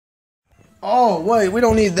Oh, wait, we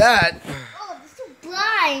don't need that. Oh, this is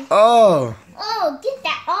blind. Oh. Oh, get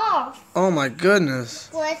that off. Oh, my goodness.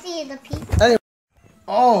 Want to see the people? Anyway.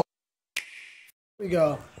 Oh. Here we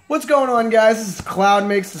go. What's going on, guys? This is Cloud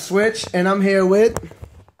Makes the Switch, and I'm here with...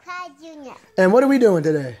 Cloud Jr. And what are we doing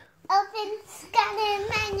today? Open Skyline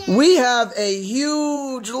Menu. We have a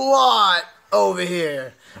huge lot over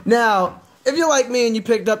here. Now, if you're like me and you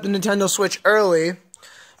picked up the Nintendo Switch early,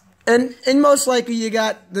 and most likely you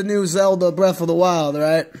got the new Zelda Breath of the Wild,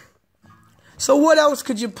 right? So what else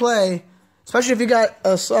could you play, especially if you got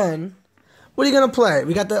a son? What are you gonna play?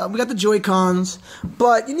 We got the Joy-Cons,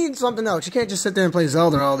 but you need something else. You can't just sit there and play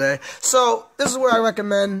Zelda all day. So this is where I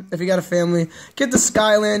recommend, if you got a family, get the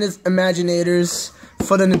Skylanders Imaginators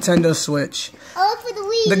for the Nintendo Switch. Oh, for the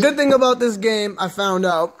Wii. The good thing about this game, I found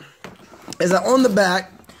out, is that on the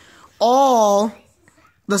back, all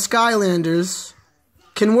the Skylanders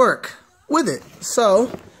can work with it.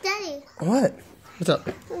 So, Daddy. what? What's up?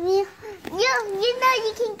 You know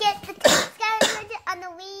you can get the Skylander on the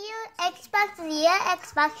Wii U, Xbox, the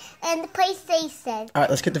Xbox, and the PlayStation. Alright,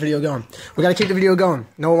 let's get the video going. We gotta keep the video going.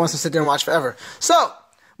 No one wants to sit there and watch forever. So,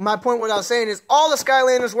 my point, what I was saying is, all the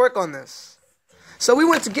Skylanders work on this. So we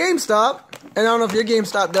went to GameStop, and I don't know if your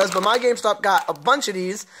GameStop does, but my GameStop got a bunch of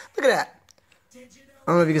these. Look at that. I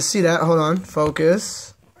don't know if you can see that. Hold on.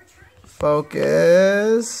 Focus.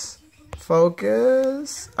 Focus.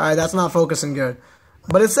 Focus. Alright, that's not focusing good.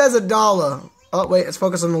 But it says $1. Oh, wait, it's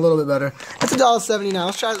focusing a little bit better. It's $1.70 now.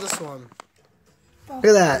 Let's try this one. Look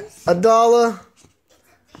at that.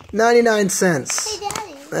 $1.99. Hey,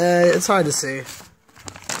 Daddy. It's hard to see.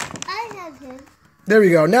 I have him. There we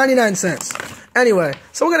go. 99 cents. Anyway,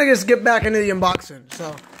 so we're going to just get back into the unboxing.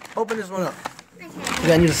 So, open this one up. Okay. You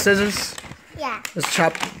got to use the scissors. Yeah. Let's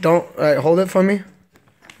chop. Don't. Alright, hold it for me.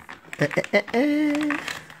 There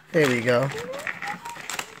we go.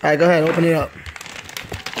 Alright, go ahead. Open it up.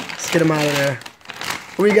 Let's get him out of there.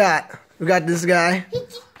 What we got? We got this guy. You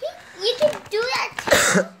can do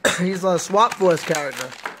that too. He's a Swap Force character.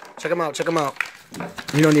 Check him out. Check him out.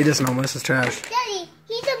 You don't need this no more. This is trash. Daddy,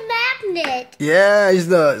 he's a magnet. Yeah, he's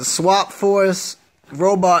the Swap Force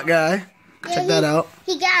robot guy. Yeah, Check that out.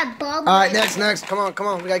 He got a bulb. Alright, next. Come on.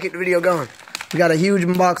 We gotta keep the video going. We got a huge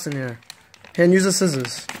unboxing here. Here, and use the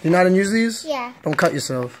scissors. You know how to use these? Yeah. Don't cut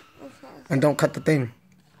yourself. Okay. And don't cut the thing.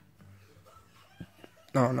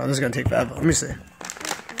 No, this is gonna take forever. Let me see.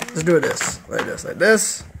 Let's do it like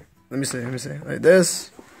this. Let me see. Like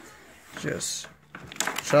this. Just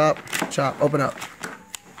chop. Open up.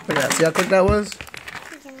 Look at that. See how quick that was?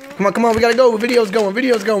 Come on. We gotta go. Video's going.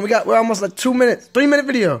 We're almost like 2 minutes. 3-minute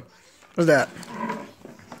video. What's that?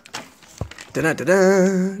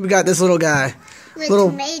 Da-da-da-da. We got this little guy. With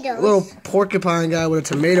tomatoes. Little porcupine guy with a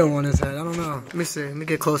tomato on his head. I don't know. Let me see. Let me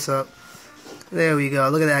get close up. There we go.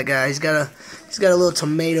 Look at that guy. He's got a little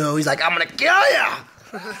tomato. He's like, I'm gonna kill ya.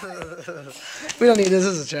 We don't need this.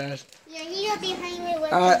 This is trash. Yeah, he will be hungry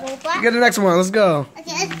with Alright, the robot. get the next one. Let's go. Okay,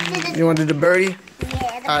 let's do the. You want to do the birdie? Yeah, the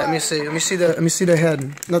Alright, let me bulb. see. Let me see the head.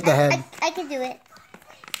 Not the head. I can do it.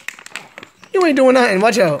 You ain't doing nothing.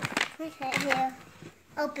 Watch out. Okay, here.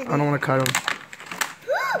 Open I don't want to cut him.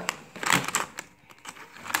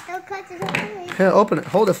 Don't cut it open. Here, open it.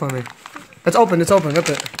 Hold it for me. It's open. Rip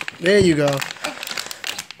it. There you go.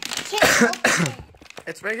 Can't open it.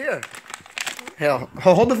 It's right here. Here,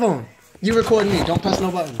 hold the phone. You record me. Don't press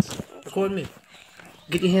no buttons. Record me.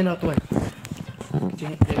 Get your hand out the way. Get your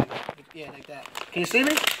hand, there you go. Yeah, like that. Can you see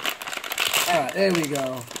me? Alright, there we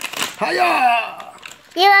go. Hiya!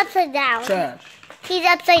 You're upside down. Trash. He's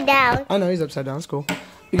upside down. I know, he's upside down. It's cool.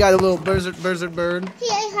 We got a little buzzard bird. See,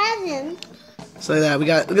 I have him. So that, we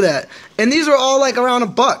got, look at that. And these were all like around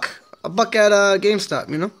 $1. $1 at GameStop,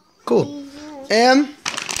 you know? Cool. And,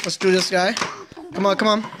 let's do this guy. Come on.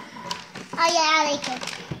 Oh, yeah, I like it.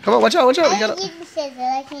 Come on, watch out. We I gotta... can use the scissors.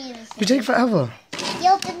 I can use the scissors. You take forever.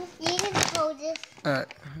 You can hold this. Alright,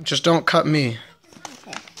 just don't cut me.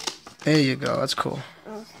 Okay. There you go, that's cool.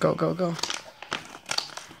 Go. Okay.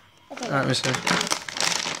 Alright, let me see.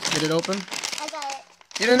 Get it open? I got it.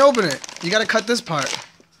 You didn't open it. You gotta cut this part.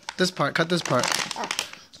 Cut this part.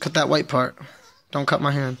 Cut that white part. Don't cut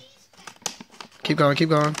my hand. Keep going.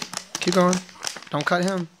 Don't cut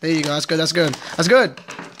him. There you go, that's good. Okay.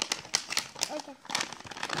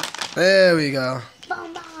 There we go.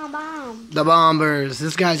 Bomb. The bombers.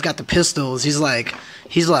 This guy's got the pistols. He's like,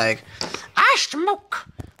 I smoke.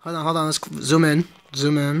 Hold on, let's zoom in.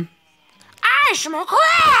 I smoke.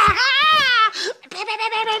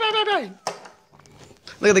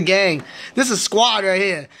 Look at the gang. This is squad right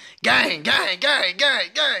here. Gang. What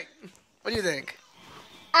do you think?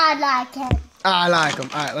 I like him. I like him.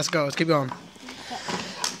 Alright, let's go. Let's keep going.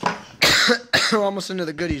 almost into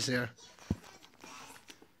the goodies here.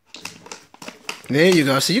 There you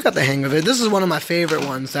go. So you got the hang of it. This is one of my favorite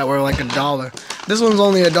ones that were like $1. This one's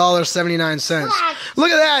only $1.79.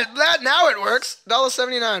 Look at that. Now it works.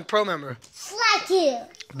 $1.79 pro member. Slack you.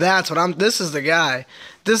 That's what I'm. This is the guy.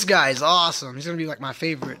 This guy is awesome. He's gonna be like my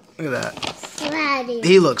favorite. Look at that. Slack.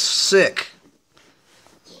 He looks sick.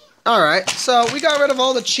 All right. So we got rid of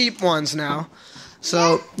all the cheap ones now.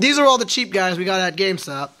 So these are all the cheap guys we got at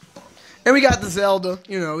GameStop. And we got the Zelda.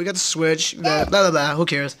 You know, we got the Switch. Blah blah blah. Who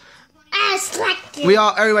cares?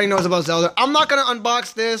 Everybody knows about Zelda. I'm not gonna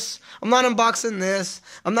unbox this. I'm not unboxing this.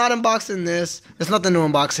 I'm not unboxing this. There's nothing to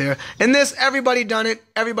unbox here. And this, everybody done it.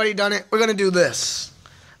 Everybody done it. We're gonna do this.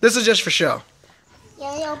 This is just for show.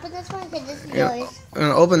 Yeah, you open this one because this is yours. I'm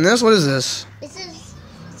gonna open this. What is this? This is.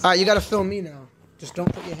 Alright, you gotta film me now. Just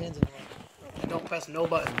don't put your hands in it. And don't press no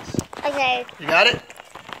buttons. Okay. You got it?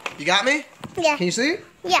 You got me? Yeah. Can you see it?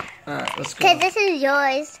 Yeah. Alright, let's go. Because this is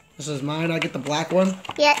yours. This is mine. I get the black one.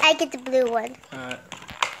 Yeah, I get the blue one. Alright.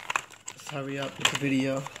 Let's hurry up with the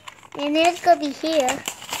video. And then it's gonna be here.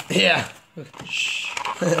 Yeah. Shh.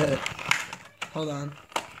 Hold on.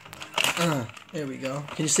 There we go.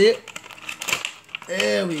 Can you see it?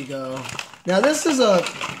 There we go. Now this is a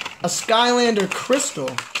Skylander crystal.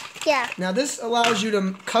 Yeah. Now this allows you to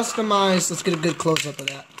customize. Let's get a good close up of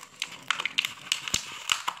that.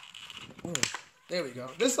 Ooh, there we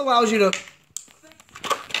go. This allows you to.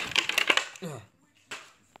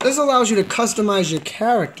 This allows you to customize your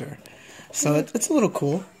character, so it's a little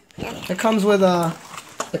cool. It comes with a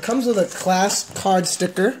class card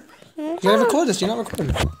sticker. You gotta record this. You're not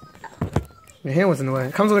recording. Your hand was in the way.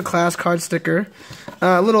 It comes with a class card sticker,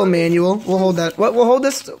 a little manual. We'll hold that. We'll hold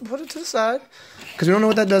this. Put it to the side because we don't know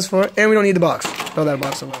what that does for it, and we don't need the box. Throw that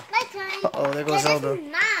box away. My turn. Uh-oh, there goes Zelda. This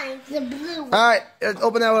is mine, the blue one. All right,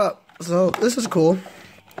 open that one up. So this is cool.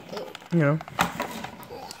 You know,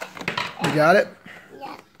 you got it.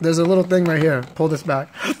 Yeah. There's a little thing right here. Pull this back.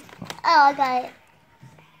 Oh, I got it.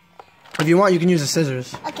 If you want, you can use the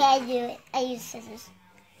scissors. Okay, I do it. I use scissors.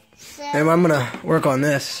 So, And I'm gonna work on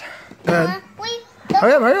this. Go ahead. wait.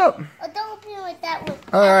 Hurry up, hurry up. Oh, don't open it with that one.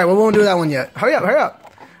 All right, we won't do that one yet. Hurry up, hurry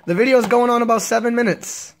up. The video's going on about 7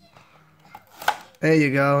 minutes. There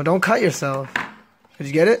you go. Don't cut yourself. Did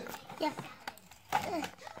you get it? Yeah.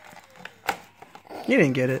 You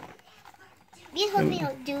didn't get it. You help me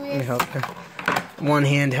do Let me this. help you. One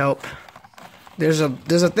hand help. There's a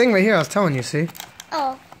thing right here I was telling you, see?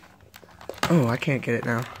 Oh. Oh, I can't get it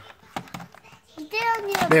now.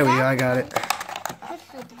 There we go, I got it. This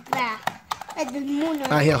is the back. Like the moon.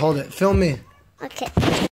 Alright, here, hold it. Film me. Okay.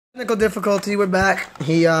 Technical difficulty, we're back.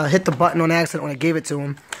 He hit the button on accident when I gave it to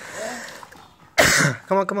him.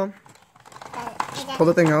 Come on, come on. Pull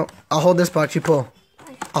the thing out. I'll hold this box, you pull.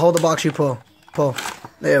 I'll hold the box, you pull. Pull.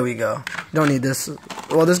 There we go. Don't need this.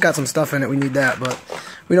 Well, this got some stuff in it. We need that, but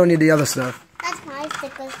we don't need the other stuff. That's my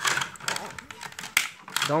sticker.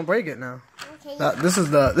 Don't break it now. Okay. This is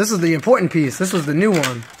the important piece. This was the new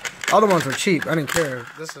one. Other ones were cheap. I didn't care.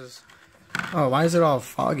 This is. Oh, why is it all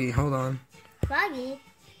foggy? Hold on. Foggy?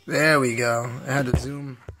 There we go. It had the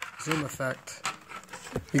zoom effect.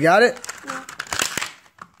 You got it? Yeah.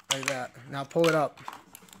 Like that. Now pull it up.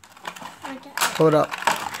 Okay. Pull it up.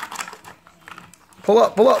 Pull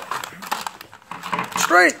up, pull up.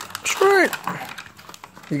 Straight, straight.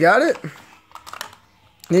 You got it?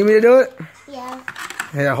 Need me to do it? Yeah.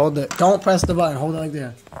 Here, hold it. Don't press the button. Hold it like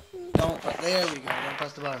there. Don't. There we go. Don't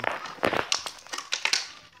press the button.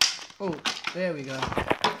 Oh, there we go.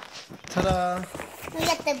 Ta-da. We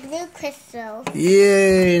got the blue crystal.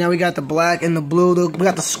 Yay. Now we got the black and the blue. We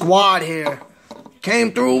got the squad here.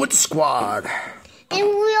 Came through with the squad. And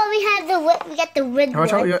we only have we got the red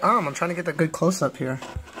Watch out one. your arm. I'm trying to get the good close-up here.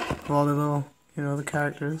 Of all the little, the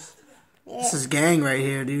characters. Yeah. This is gang right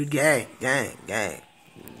here, dude. Gang, gang, gang.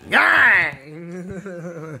 Gang! Yeah.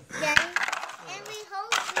 And we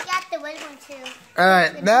hope we got the red one too.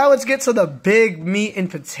 Alright, now let's get to the big meat and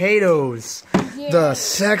potatoes. Yeah. The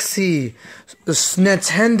sexy, the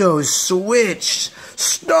Nintendo Switch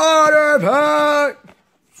starter pack.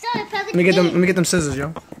 So Let me get them scissors,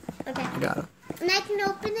 yo. Okay. I got it. And I can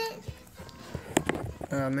open it.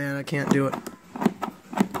 Oh man, I can't do it.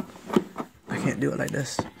 I can't do it like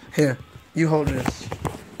this. Here, you hold this.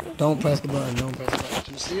 Don't press the button. Don't press the button.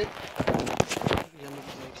 Can you see it?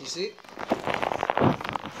 Can you see it?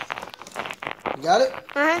 You got it?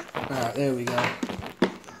 Alright, there we go.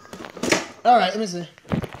 Alright, let me see.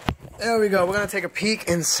 There we go. We're gonna take a peek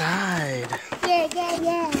inside.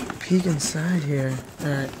 Yeah. Peek inside here.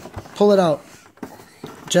 Alright. Pull it out.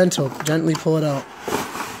 Gently pull it out.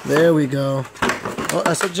 There we go. Oh,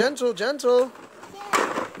 I said gentle.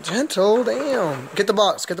 Gentle, damn. Get the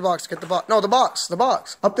box, get the box, get the box. No, the box,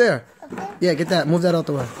 up there. Okay. Yeah, get that. Move that out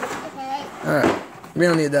the way. Okay. Alright, we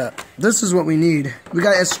don't need that. This is what we need. We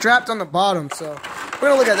got it strapped on the bottom, so we're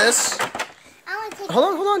gonna look at this.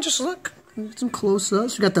 Hold on, just look. Get some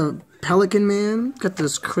close-ups. We got the Pelican Man. Got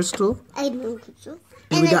this crystal. I know crystal.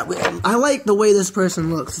 And I like the way this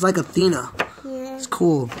person looks. It's like Athena. Yeah. It's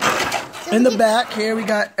cool. In the back here, we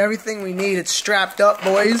got everything we need. It's strapped up,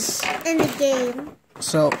 boys. In the game.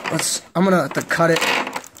 So I'm gonna have to cut it.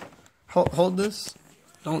 Hold this.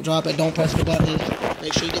 Don't drop it. Don't press the button.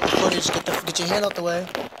 Make sure you get the footage. Get your hand out the way.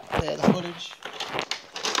 There, the footage.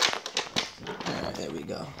 Alright, there we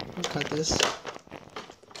go. We'll cut this.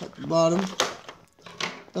 Cut the bottom.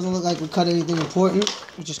 Doesn't look like we cut anything important.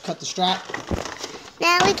 We just cut the strap.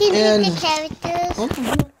 Now we can do the characters.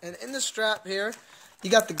 And in the strap here, you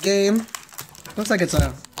got the game. Looks like it's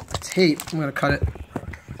a tape. I'm gonna cut it.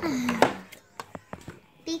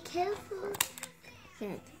 Be careful.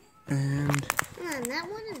 And that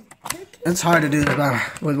one is tricky. it's hard to do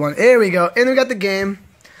this with one. There we go. And we got the game.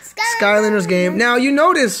 Skylanders game. Now you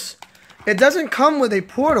notice it doesn't come with a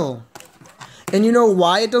portal. And you know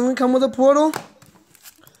why it doesn't come with a portal?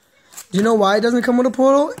 Do you know why it doesn't come with a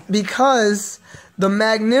portal? Because the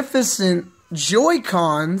magnificent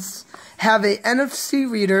Joy-Cons have a NFC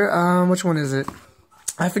reader. Which one is it?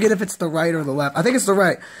 I forget if it's the right or the left. I think it's the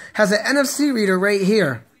right. Has an NFC reader right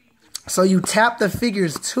here. So you tap the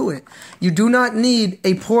figures to it. You do not need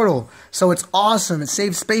a portal. So it's awesome. It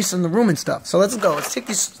saves space in the room and stuff. So let's go. Let's take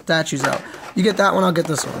these statues out. You get that one, I'll get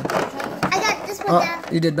this one. I got this one now.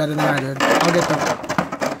 You did better than I did. I'll get them.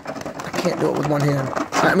 I can't do it with one hand.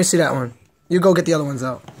 Alright, let me see that one. You go get the other ones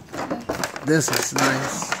out. This is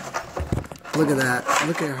nice. Look at that.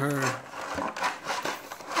 Look at her.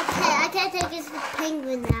 Okay, I can't take this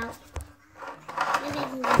penguin out. Maybe I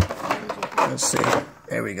can get the penguin. Let's see.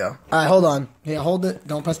 There we go. Alright, hold on. Here, hold it.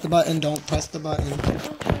 Don't press the button. Don't press the button.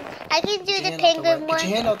 I can do the penguin one. Get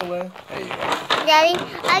your hand out the way. There you go. Daddy,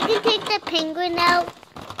 I can take the penguin out.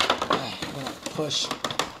 Push.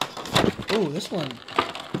 Ooh, this one.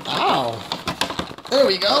 Ow. There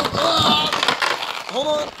we go. Hold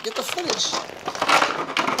on. Get the footage.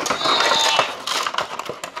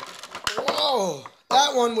 Whoa.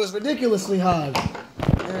 That one was ridiculously hard.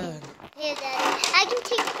 Man. Here, Daddy. I can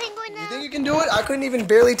take the penguin out. You think you can do it? I couldn't even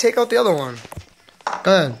barely take out the other one.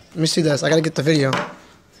 Go ahead. Let me see this. I gotta get the video.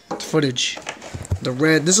 The footage. The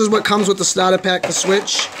red. This is what comes with the starter pack, the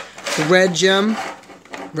Switch. The red gem.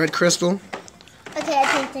 Red crystal. Okay, I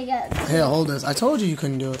can take it out. Here, hold this. I told you you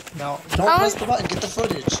couldn't do it. Now, don't press the button. Get the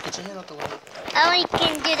footage. Get your hand out the way. I only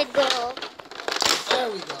can do the goal.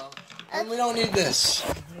 There we go. And we don't need this.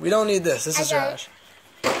 We don't need this. This is got trash.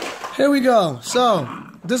 Here we go. So,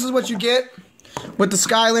 this is what you get with the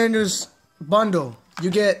Skylanders bundle. You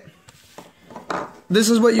get... This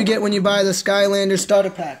is what you get when you buy the Skylanders starter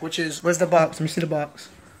pack, which is... Where's the box? Let me see the box.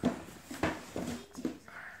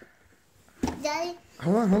 Daddy?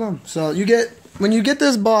 Hold on. So, you get... When you get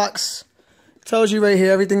this box, it tells you right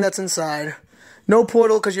here everything that's inside. No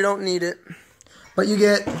portal because you don't need it. But you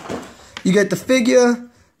get the figure,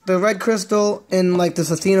 the red crystal, and like this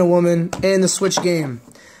Athena woman, and the Switch game.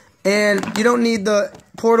 And you don't need the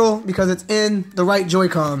portal because it's in the right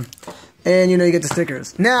Joy-Con. And you know you get the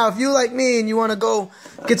stickers. Now, if you like me and you want to go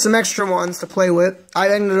get some extra ones to play with, I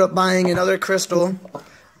ended up buying another crystal.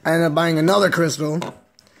 I ended up buying another crystal.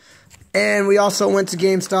 And we also went to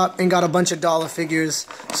GameStop and got a bunch of dollar figures.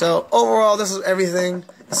 So, overall, this is everything.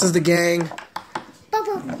 This is the gang.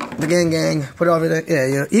 The gang. Put it over there.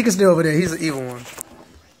 Yeah. He can stay over there. He's the evil one.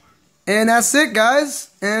 And that's it, guys.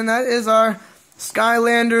 And that is our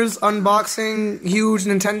Skylanders unboxing. Huge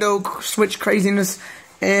Nintendo Switch craziness.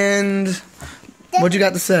 And what you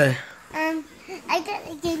got to say? I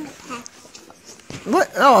got a game pack.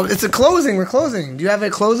 What? Oh, it's a closing. We're closing. Do you have a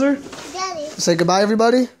closer? Daddy. Say goodbye,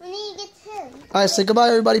 everybody. We need to get two. Alright, say goodbye,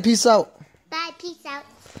 everybody. Peace out. Bye. Peace out.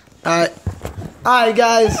 Alright,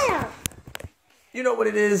 guys. You know what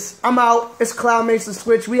it is. I'm out. It's Cloud Mason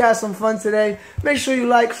Switch. We had some fun today. Make sure you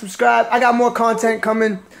like, subscribe. I got more content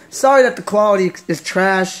coming. Sorry that the quality is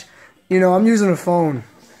trash. You know, I'm using a phone.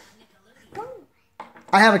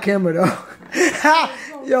 I have a camera, though.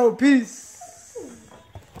 Yo, peace.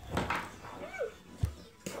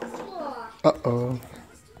 Uh-oh.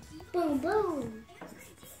 Boom, boom.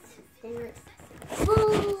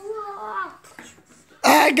 Boom.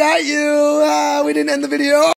 I got you. We didn't end the video.